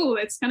really cool.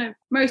 It's kind of,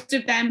 most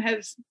of them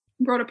have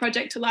brought a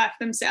project to life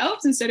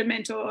themselves, and so to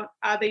mentor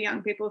other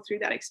young people through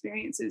that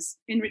experience is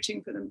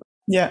enriching for them.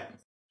 Yeah.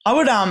 I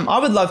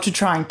would love to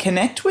try and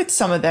connect with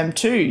some of them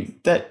too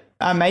that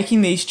are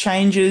making these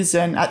changes,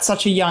 and at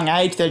such a young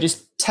age they're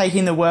just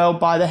taking the world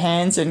by the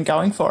hands and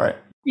going for it.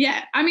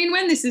 Yeah, I mean,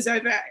 when this is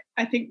over,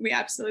 I think we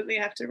absolutely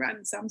have to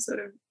run some sort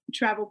of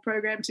travel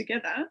program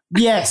together.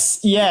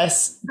 Yes,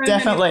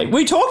 definitely.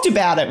 We talked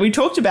about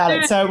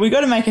it, so we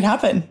got to make it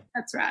happen.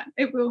 That's right.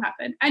 It will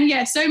happen. And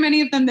yeah, so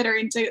many of them that are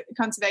into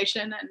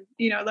conservation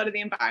and, a lot of the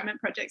environment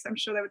projects, I'm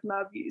sure they would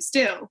love you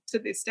still to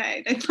this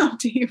day. They'd love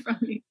to hear from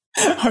you.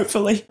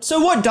 Hopefully. So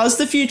what does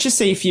the future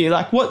see for you?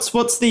 Like what's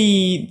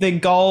the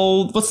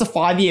goal? What's the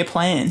 5-year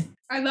plan?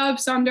 I love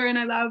Sonder and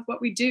I love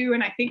what we do,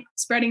 and I think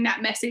spreading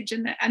that message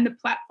and the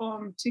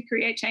platform to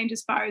create change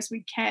as far as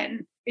we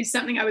can is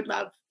something I would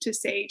love to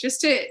see,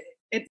 just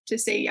to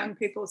see young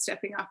people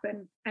stepping up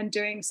and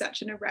doing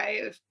such an array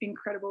of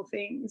incredible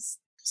things.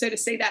 So to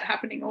see that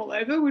happening all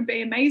over would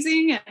be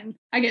amazing, and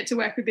I get to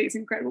work with these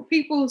incredible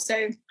people.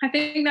 So I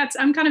think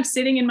I'm kind of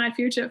sitting in my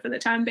future for the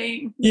time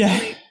being.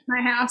 Yeah.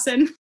 My house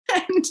and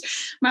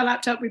my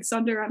laptop with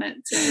Sonder on it.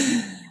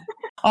 So.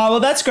 Oh, well,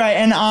 that's great.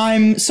 And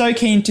I'm so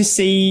keen to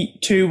see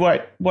too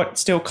what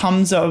still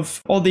comes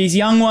of all these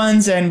young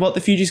ones and what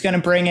the future's going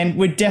to bring. And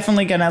we're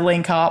definitely going to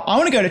link up. I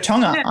want to go to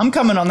Tonga. Yeah. I'm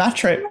coming on that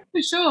trip.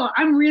 For sure.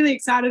 I'm really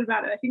excited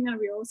about it. I think that'll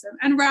be awesome.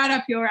 And right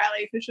up your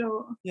alley for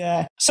sure.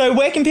 Yeah. So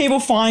where can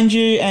people find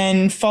you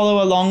and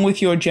follow along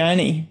with your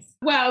journey?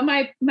 Well,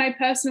 my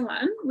personal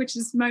one, which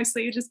is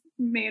mostly just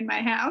me and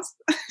my house.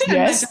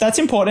 Yes, that's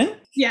important.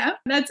 Yeah,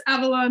 that's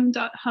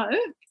avalon.ho.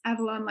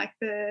 Avalon, like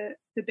the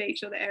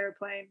beach or the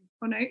airplane,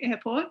 or no,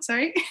 airport,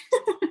 sorry.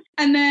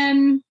 And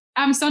then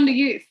Sonder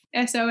Youth,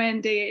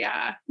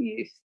 SONDER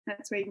Youth.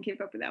 That's where you can keep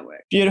up with our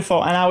work.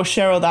 Beautiful. And I will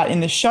share all that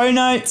in the show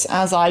notes,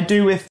 as I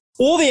do with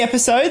all the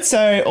episodes.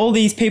 So all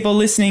these people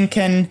listening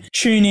can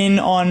tune in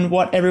on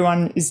what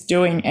everyone is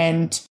doing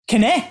and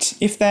connect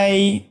if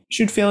they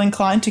should feel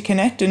inclined to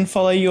connect and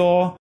follow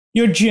your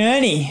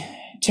journey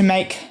to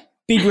make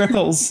big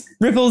ripples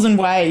and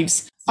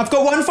waves. I've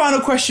got one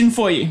final question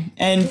for you,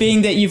 and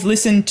being that you've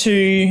listened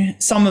to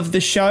some of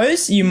the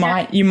shows, you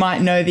might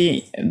know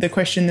the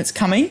question that's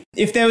coming.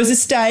 If there was a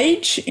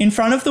stage in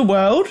front of the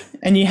world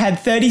and you had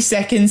 30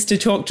 seconds to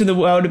talk to the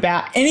world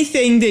about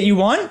anything that you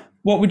want,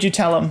 what would you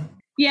tell them?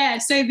 Yeah,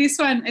 so this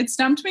one, it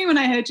stumped me when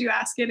I heard you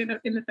ask it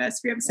in the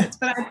first few episodes,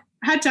 but I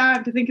had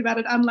time to think about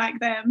it, unlike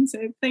them, so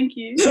thank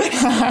you.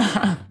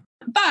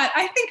 But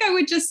I think I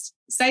would just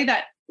say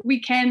that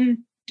we can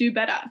do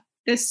better.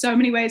 There's so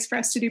many ways for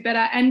us to do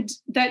better, and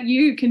that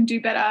you can do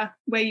better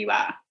where you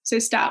are. So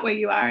start where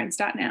you are and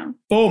start now.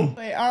 Boom. All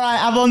right,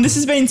 Avalon, this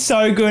has been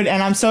so good,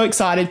 and I'm so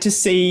excited to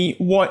see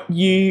what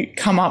you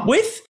come up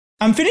with.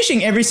 I'm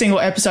finishing every single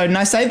episode, and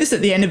I say this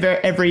at the end of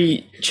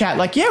every chat,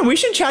 like, yeah, we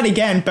should chat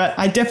again, but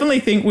I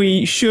definitely think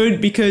we should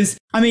because,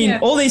 I mean,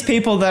 all these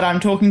people that I'm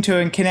talking to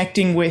and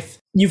connecting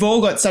with, you've all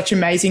got such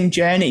amazing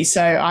journeys.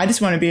 So I just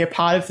want to be a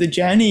part of the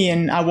journey,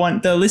 and I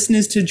want the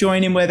listeners to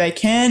join in where they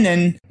can.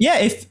 And yeah,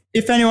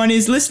 if anyone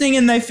is listening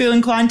and they feel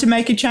inclined to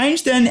make a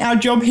change, then our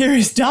job here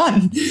is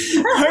done.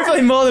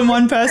 Hopefully more than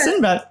one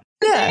person, but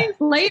yeah. It's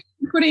late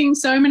putting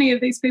so many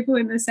of these people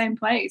in the same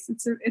place.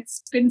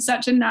 It's been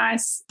such a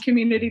nice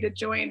community to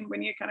join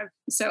when you're kind of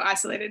so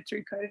isolated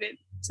through COVID.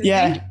 So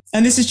yeah.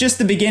 And this is just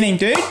the beginning,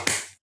 dude.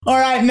 All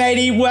right,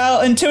 matey. Well,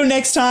 until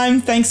next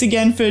time, thanks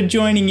again for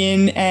joining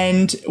in,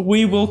 and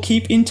we will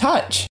keep in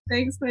touch.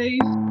 Thanks, Lee.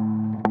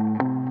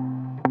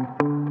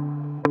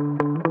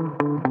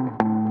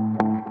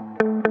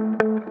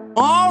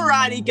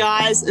 Alrighty,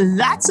 guys,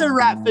 that's a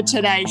wrap for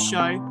today's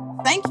show.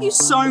 Thank you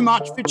so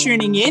much for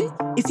tuning in.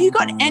 If you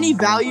got any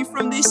value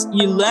from this,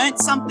 you learned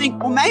something,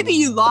 or maybe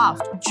you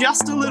laughed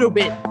just a little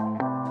bit,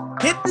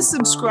 hit the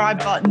subscribe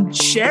button,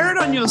 share it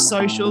on your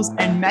socials,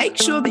 and make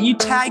sure that you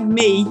tag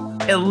me,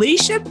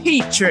 Alicia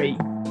Petrie.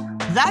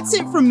 That's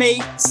it from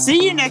me.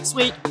 See you next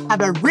week.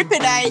 Have a ripper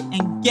day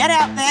and get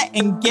out there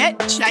and get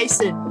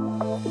chasing.